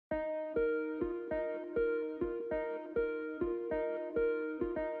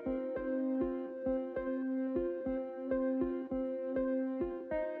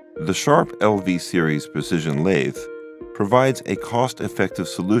The Sharp LV series precision lathe provides a cost-effective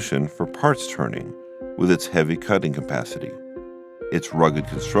solution for parts turning with its heavy cutting capacity. Its rugged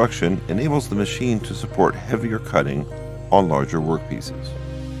construction enables the machine to support heavier cutting on larger workpieces.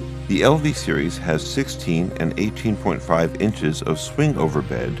 The LV series has 16 and 18.5 inches of swing over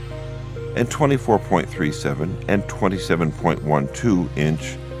bed and 24.37 and 27.12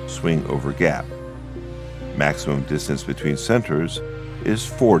 inch swing over gap. Maximum distance between centers is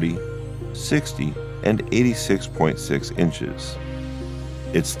 40, 60, and 86.6 inches.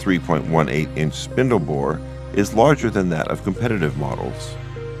 Its 3.18-inch spindle bore is larger than that of competitive models.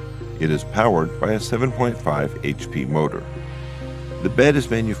 It is powered by a 7.5 HP motor. The bed is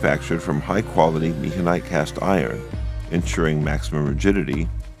manufactured from high-quality meconite cast iron, ensuring maximum rigidity,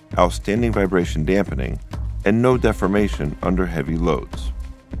 outstanding vibration dampening, and no deformation under heavy loads.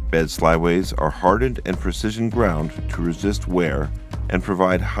 Bed slyways are hardened and precision ground to resist wear and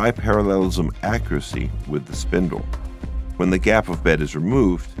provide high parallelism accuracy with the spindle. When the gap of bed is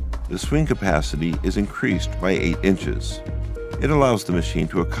removed, the swing capacity is increased by 8 inches. It allows the machine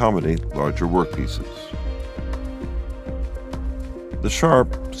to accommodate larger workpieces. The Sharp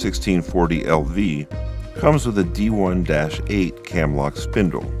 1640 LV comes with a D1-8 camlock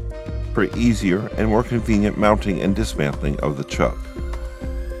spindle for easier and more convenient mounting and dismantling of the chuck.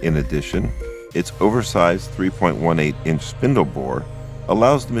 In addition, its oversized 3.18-inch spindle bore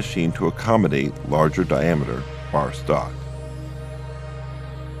allows the machine to accommodate larger diameter bar stock.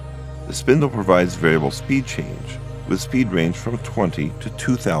 The spindle provides variable speed change with speed range from 20 to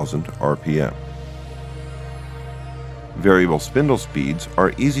 2000 RPM. Variable spindle speeds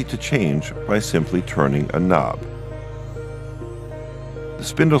are easy to change by simply turning a knob. The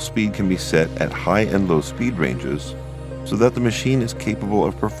spindle speed can be set at high and low speed ranges so that the machine is capable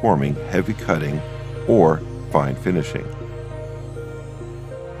of performing heavy cutting or fine finishing.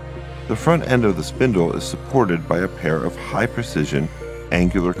 The front end of the spindle is supported by a pair of high-precision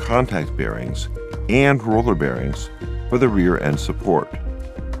angular contact bearings and roller bearings for the rear end support.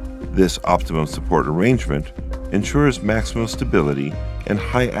 This optimum support arrangement ensures maximum stability and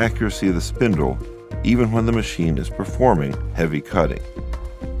high accuracy of the spindle even when the machine is performing heavy cutting.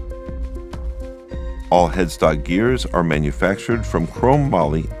 All headstock gears are manufactured from chrome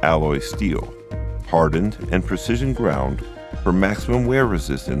moly alloy steel, hardened and precision ground for maximum wear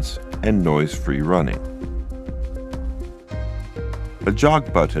resistance and noise-free running. A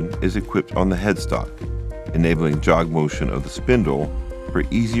jog button is equipped on the headstock, enabling jog motion of the spindle for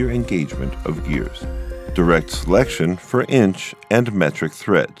easier engagement of gears. Direct selection for inch and metric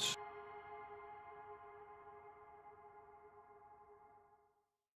threads.